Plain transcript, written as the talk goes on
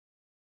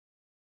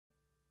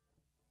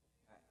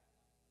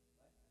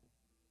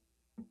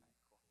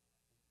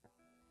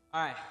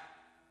All right.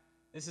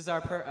 This is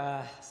our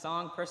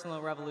song,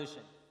 Personal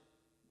Revolution.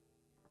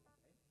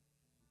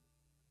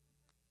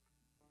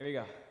 Here we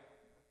go.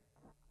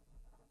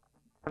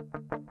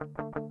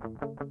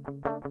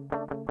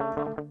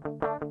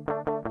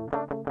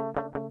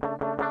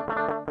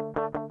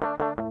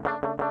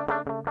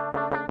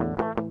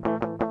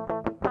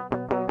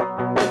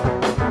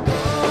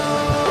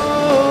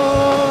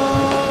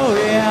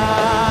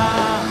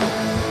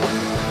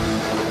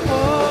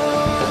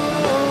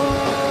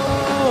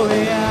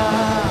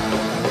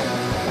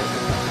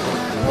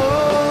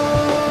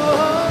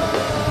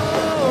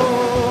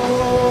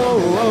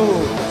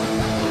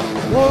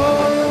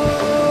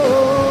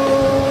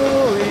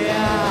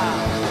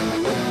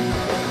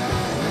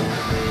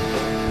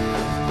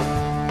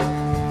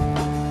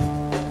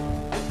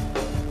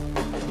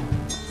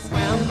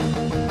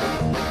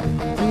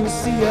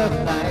 Sea of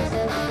light,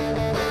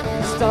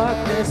 this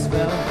darkness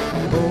fell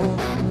over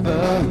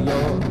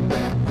your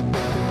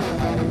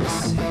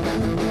eyes.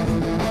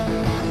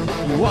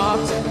 You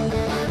walked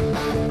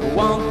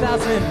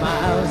 1,000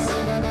 miles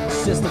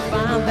just to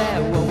find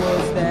that what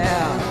was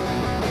there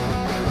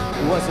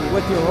wasn't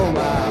worth your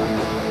while.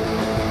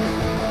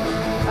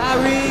 I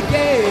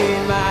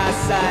regained my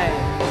sight,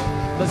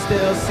 but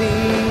still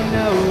see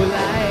no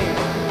light.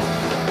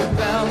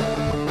 Fell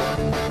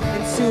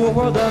into a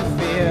world of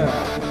fear.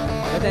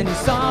 And then you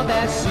saw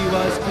that she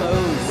was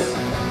close,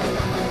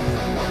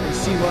 and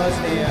she was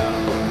near.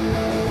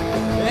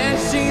 And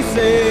she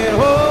said,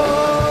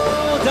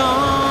 hold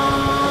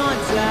on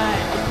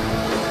tight,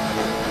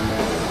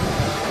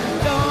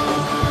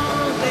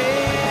 don't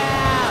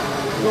let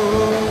go.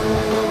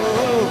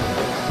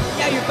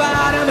 Yeah, you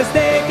bought a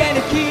mistake and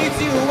it keeps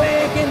you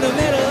awake in the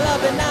middle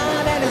of the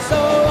night, and it's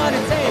so hard to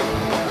take.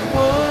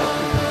 Hold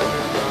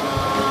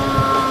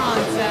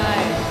on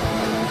tight,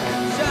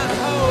 just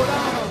hold on.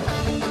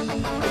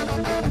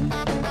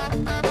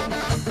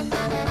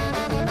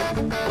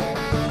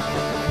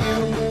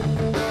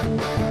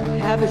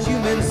 Have a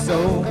human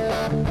soul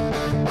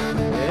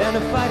and a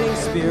fighting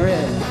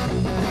spirit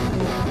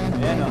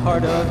and a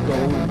heart of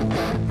gold.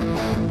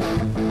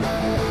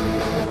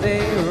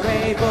 They were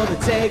able to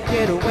take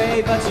it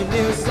away, but you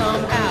knew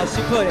somehow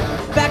she put it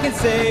back and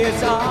say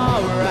it's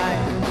alright,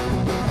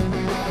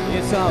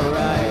 it's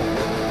alright.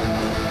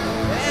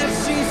 And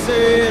she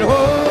said,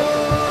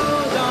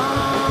 hold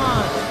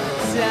on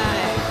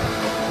tight,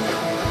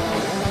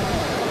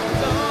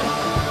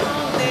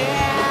 don't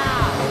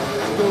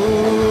let go.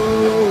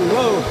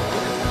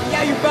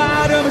 You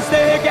find a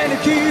mistake and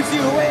it keeps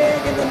you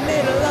awake in the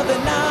middle of the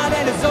night,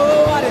 and it's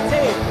so hard to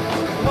take.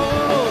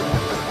 Hold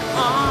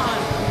on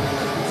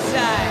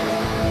tight,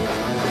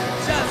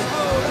 just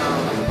hold on.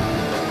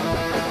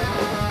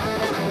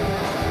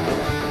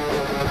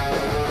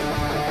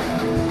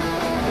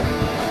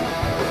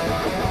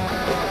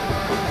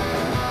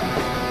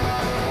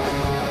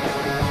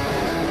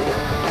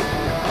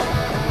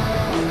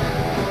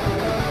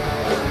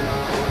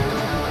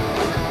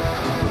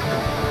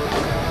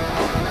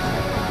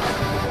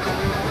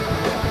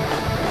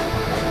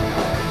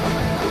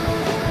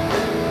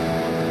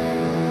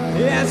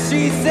 And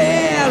she said